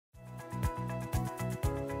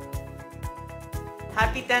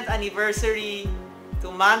Happy 10th anniversary to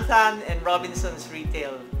Manthan and Robinson's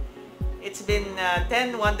Retail. It's been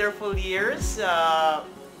 10 wonderful years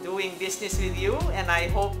doing business with you, and I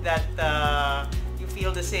hope that you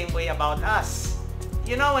feel the same way about us.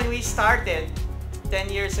 You know, when we started 10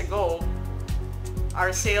 years ago,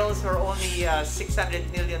 our sales were only $600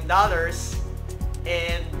 million,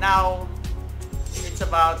 and now it's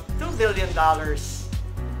about $2 billion.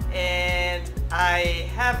 And I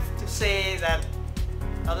have to say that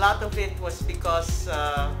a lot of it was because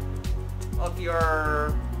of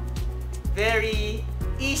your very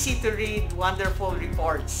easy to read, wonderful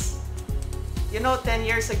reports. You know, 10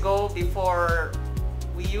 years ago, before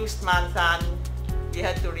we used Manthan, we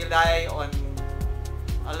had to rely on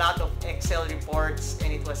a lot of Excel reports,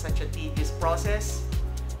 and it was such a tedious process.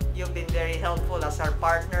 You've been very helpful as our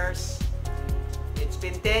partners. It's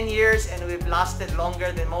been 10 years and we've lasted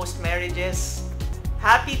longer than most marriages.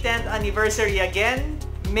 Happy 10th anniversary again.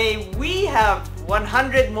 May we have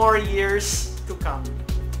 100 more years to come.